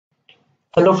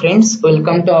Hello friends,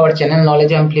 welcome to our channel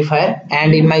Knowledge Amplifier,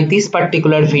 and in my this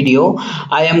particular video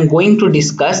I am going to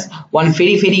discuss one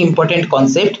very important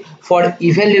concept for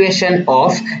evaluation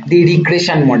of the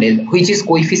regression model, which is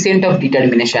coefficient of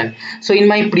determination. So in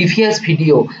my previous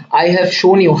video I have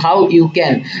shown you how you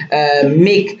can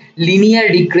make linear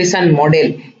regression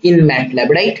model in MATLAB,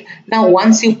 right? Now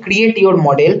once you create your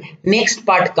model, next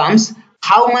part comes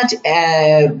how much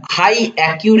high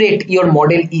accurate your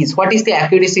model is. What is the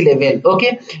accuracy level?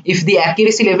 Okay, if the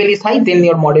accuracy level is high, then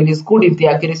your model is good. If the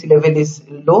accuracy level is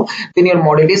low, then your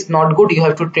model is not good. You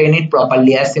have to train it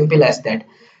properly, as simple as that.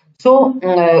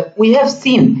 So we have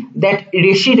seen that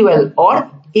residual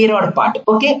or error part.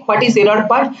 Okay, what is error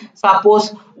part? Suppose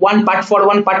one part, for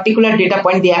one particular data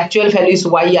point, the actual value is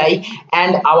yi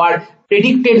and our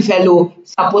predicted value,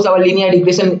 suppose our linear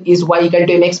regression is y equal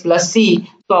to mx plus c,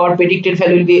 so our predicted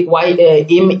value will be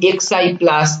mxi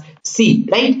plus c,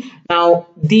 right? Now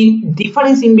the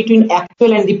difference in between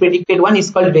actual and the predicted one is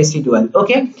called residual.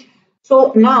 Okay,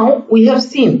 so now we have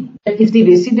seen that if the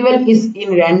residual is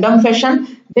in random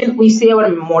fashion, then we say our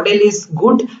model is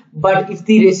good, but if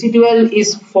the residual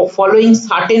is following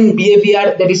certain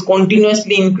behavior that is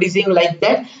continuously increasing like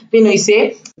that, then we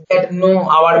say that no,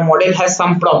 our model has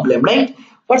some problem, right?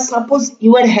 But suppose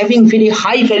you are having very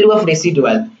high value of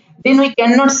residual, then we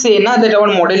cannot say now that our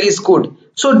model is good.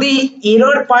 So the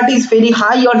error part is very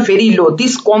high or very low.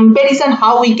 This comparison,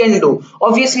 how we can do?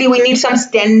 Obviously we need some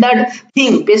standard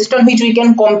thing based on which we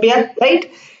can compare,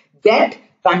 right? That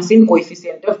comes in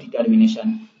coefficient of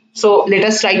determination. So let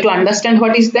us try to understand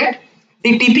what is that.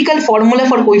 The typical formula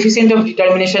for coefficient of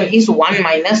determination is 1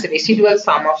 minus residual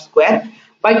sum of square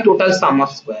by total sum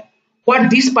of square.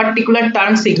 What this particular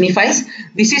term signifies,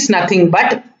 this is nothing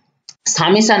but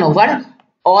summation over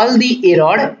all the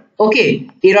error. Okay,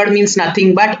 error means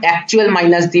nothing but actual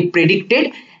minus the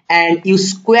predicted, and you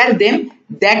square them,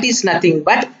 that is nothing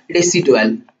but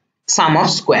residual sum of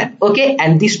square. Okay,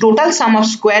 and this total sum of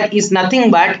square is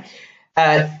nothing but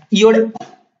your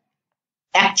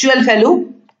actual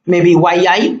value, maybe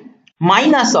yi,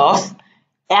 minus of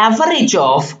average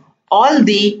of all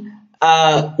the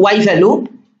y value.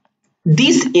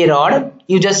 This error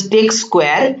you just take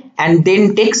square and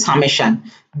then take summation.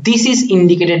 This is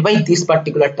indicated by this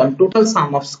particular term, total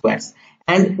sum of squares,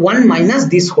 and 1 minus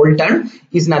this whole term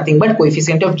is nothing but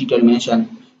coefficient of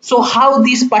determination. So how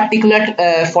this particular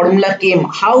formula came,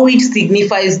 how it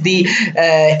signifies the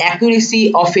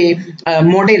accuracy of a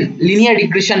model, linear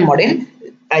regression model,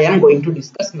 I am going to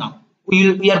discuss now.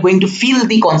 We are going to feel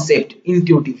the concept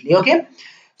intuitively. Okay,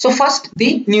 so first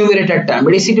the numerator term,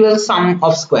 residual sum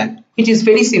of square, which is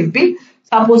very simple.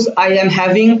 Suppose I am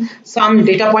having some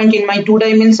data point in my 2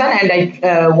 dimension and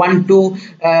I want to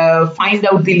find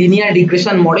out the linear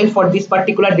regression model for this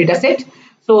particular data set.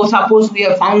 So suppose we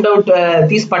have found out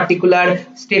this particular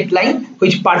straight line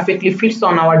which perfectly fits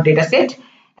on our data set,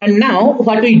 and now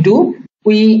what we do,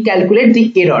 we calculate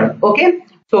the error. Okay,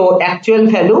 so actual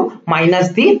value minus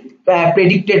the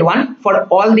predicted one. For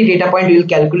all the data point we will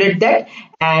calculate that,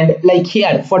 and like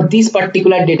here for this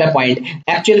particular data point,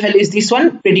 actual value is this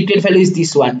one, predicted value is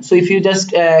this one. So if you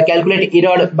just calculate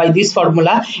error by this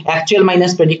formula, actual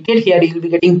minus predicted, here you will be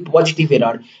getting positive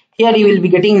error, here you will be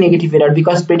getting negative error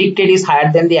because predicted is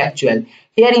higher than the actual.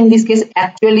 Here in this case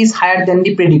actual is higher than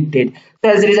the predicted,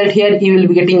 so as a result here you will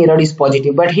be getting error is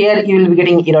positive, but here you will be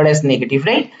getting error as negative,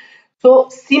 right? So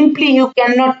simply you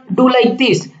cannot do like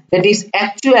this, that is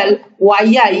actual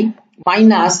yi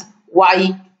minus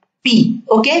yp.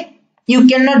 Okay, you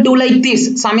cannot do like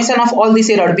this, summation of all this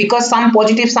error, because some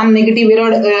positive some negative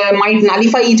error might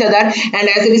nullify each other, and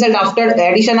as a result after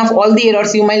addition of all the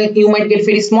errors you might get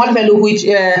very small value which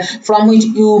from which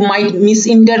you might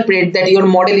misinterpret that your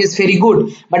model is very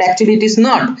good, but actually it is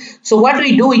not. So what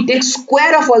we do, we take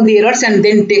square of all the errors and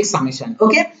then take summation.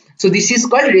 Okay, so this is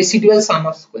called residual sum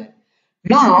of square.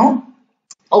 Now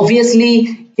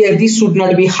obviously here this should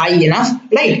not be high enough,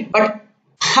 right? But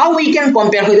how we can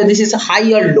compare whether this is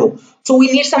high or low? So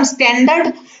we need some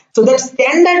standard. So that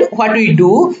standard, what we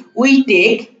do, we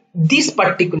take this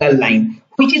particular line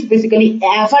which is basically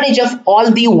average of all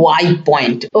the y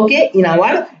point, okay, in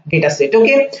our data set.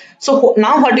 Okay, so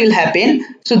now what will happen,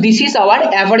 so this is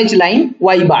our average line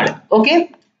y bar,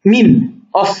 okay, mean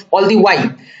of all the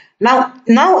y.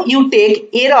 Now you take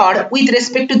error with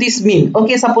respect to this mean.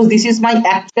 Okay, suppose this is my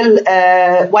actual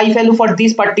y value for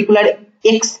this particular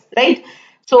x, right?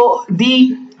 So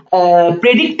the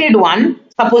predicted one,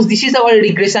 suppose this is our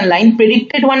regression line,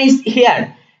 predicted one is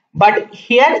here, but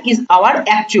here is our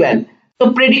actual.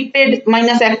 So predicted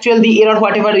minus actual, the error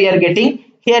whatever we are getting,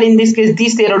 here in this case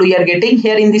this error we are getting,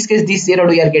 here in this case this error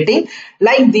we are getting.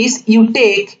 Like this you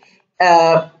take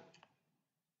uh,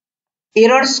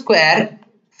 error square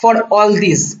for all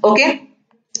these. Okay,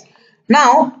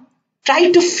 now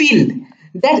try to feel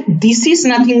that this is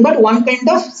nothing but one kind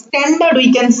of standard.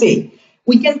 We can say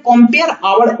we can compare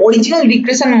our original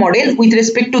regression model with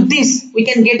respect to this. We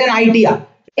can get an idea,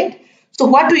 right? So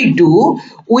what we do,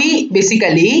 we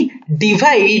basically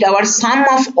divide our sum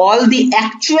of all the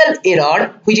actual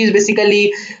error, which is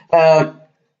basically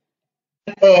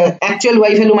actual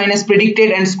y value minus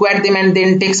predicted, and square them and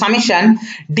then take summation,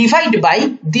 divide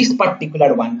by this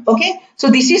particular one. Okay, so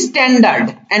this is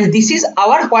standard and this is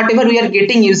our whatever we are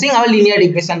getting using our linear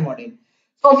regression model.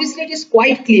 So obviously it is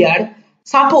quite clear.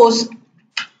 Suppose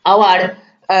our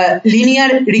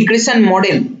linear regression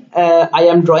model, I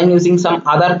am drawing using some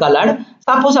other color.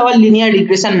 Suppose our linear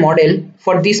regression model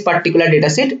for this particular data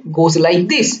set goes like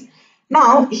this.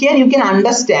 Now here you can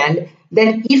understand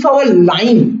that if our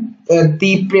line,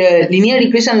 the linear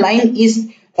regression line is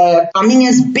coming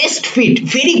as best fit,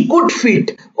 very good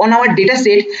fit on our data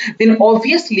set, then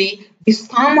obviously the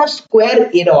sum of square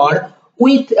error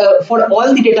with for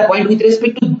all the data point with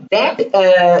respect to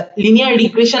that linear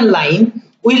regression line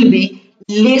will be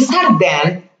lesser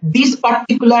than this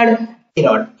particular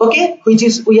error, okay, which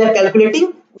is we are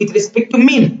calculating with respect to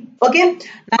mean. Okay,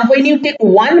 now when you take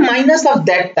 1 minus of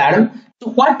that term, so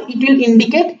what it will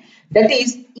indicate, that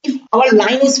is, if our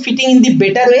line is fitting in the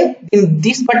better way, then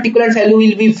this particular value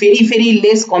will be very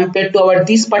less compared to our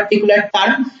this particular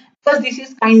term, because this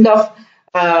is kind of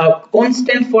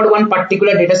constant for one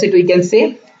particular data set, we can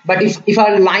say. But if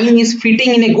our line is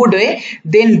fitting in a good way,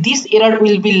 then this error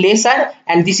will be lesser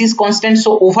and this is constant,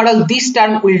 so overall this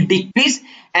term will decrease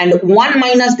and 1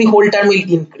 minus the whole term will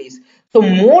increase. So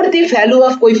more the value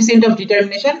of coefficient of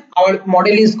determination, our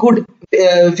model is good,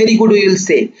 very good, we will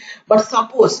say. But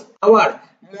suppose our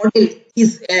model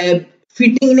is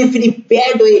fitting in a very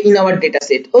bad way in our data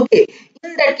set, okay,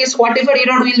 in that case whatever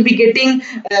error we will be getting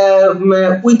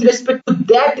with respect to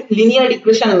that linear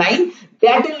regression line,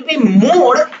 that will be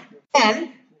more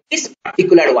than this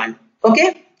particular one.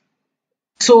 Okay,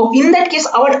 so in that case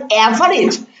our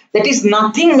average, that is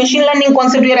nothing machine learning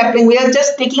concept we are applying, we are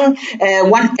just taking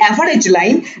one average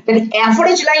line. That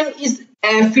average line is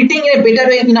fitting in a better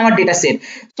way in our data set.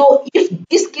 So if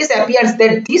this case appears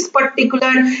that this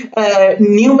particular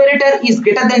numerator is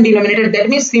greater than denominator, that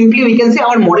means simply we can say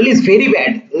our model is very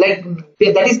bad, like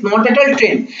that is not at all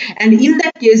trend. And in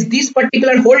that case this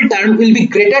particular whole term will be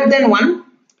greater than 1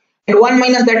 and 1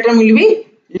 minus that term will be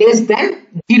less than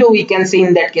 0, we can say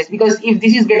in that case, because if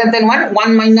this is greater than 1,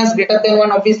 1 minus greater than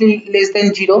 1 obviously less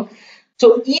than 0.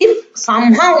 So if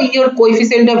somehow your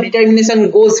coefficient of determination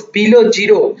goes below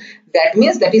 0, that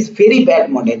means that is very bad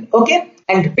model. Okay,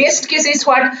 and best case is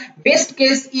what? Best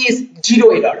case is 0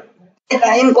 error.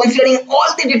 I am considering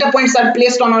all the data points are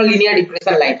placed on our linear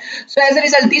regression line. So as a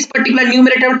result this particular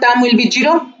numerator term will be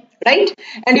 0, right?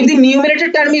 And if the numerator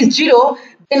term is 0,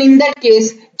 then in that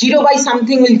case 0 by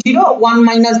something will 0, 1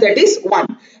 minus that is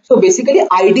 1. So basically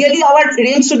ideally our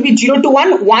range should be 0 to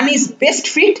 1. 1 is best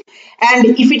fit, and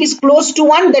if it is close to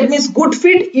 1 that means good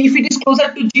fit. If it is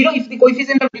closer to 0, if the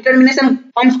coefficient of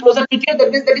determination comes closer to 0,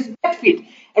 that means that is bad fit.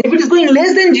 And if it is going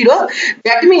less than 0,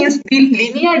 that means the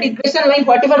linear regression line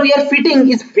whatever we are fitting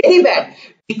is very bad,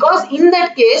 because in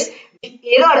that case the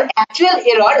error, actual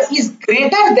error is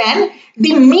greater than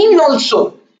the mean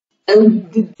also.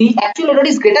 The actual error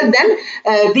is greater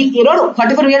than the error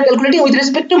whatever we are calculating with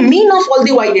respect to mean of all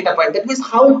the y data point. That means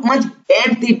how much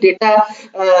bad the data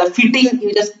fitting,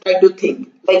 you just try to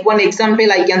think. Like one example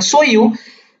I can show you.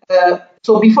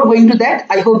 So before going to that,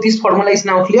 I hope this formula is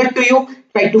now clear to you.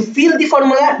 Try to fill the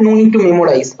formula, no need to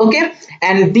memorize. Okay,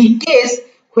 and the case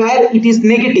where it is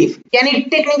negative, can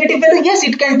it take negative value? Yes,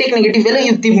 it can take negative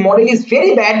value. If the model is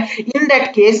very bad, in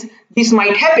that case this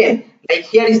might happen. Like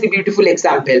here is the beautiful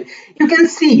example. You can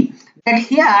see that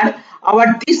here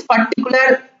our this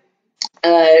particular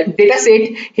data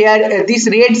set here, these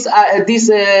reds, this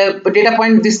data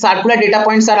point, this circular data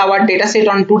points are our data set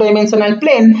on 2-dimensional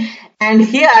plane, and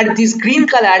here this green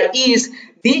color is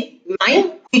the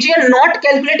line which we are not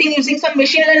calculating using some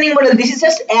machine learning model. This is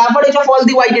just average of all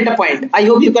the y data point. I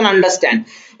hope you can understand.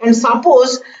 And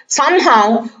suppose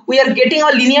somehow we are getting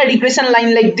a linear regression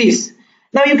line like this.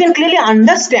 Now you can clearly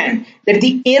understand that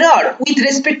the error with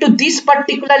respect to this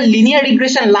particular linear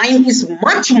regression line is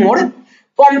much more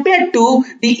compared to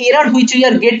the error which we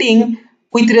are getting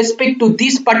with respect to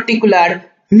this particular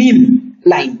mean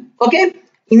line. Okay,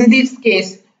 in this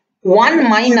case 1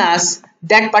 minus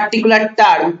that particular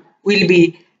term will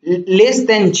be less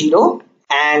than 0,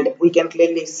 and we can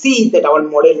clearly see that our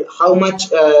model, how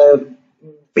much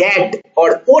bad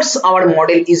or worse our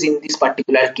model is in this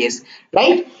particular case,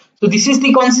 right? So this is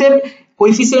the concept.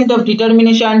 Coefficient of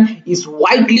determination is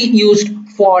widely used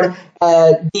for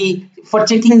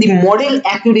checking the model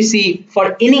accuracy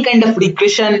for any kind of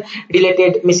regression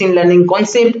related machine learning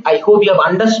concept. I hope you have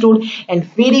understood. And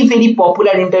very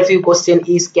popular interview question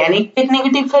is, can it take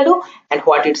negative value, and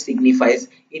what it signifies?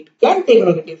 It can take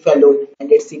negative value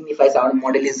and it signifies our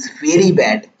model is very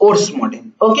bad, worse model.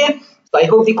 Okay, so I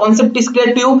hope the concept is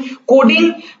clear to you.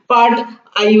 Coding part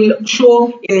I will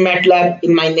show in MATLAB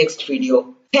in my next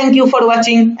video. Thank you for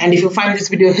watching, and if you find this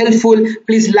video helpful,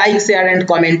 please like, share and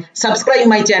comment, subscribe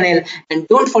my channel, and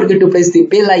don't forget to press the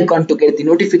bell icon to get the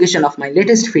notification of my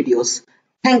latest videos.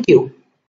 Thank you.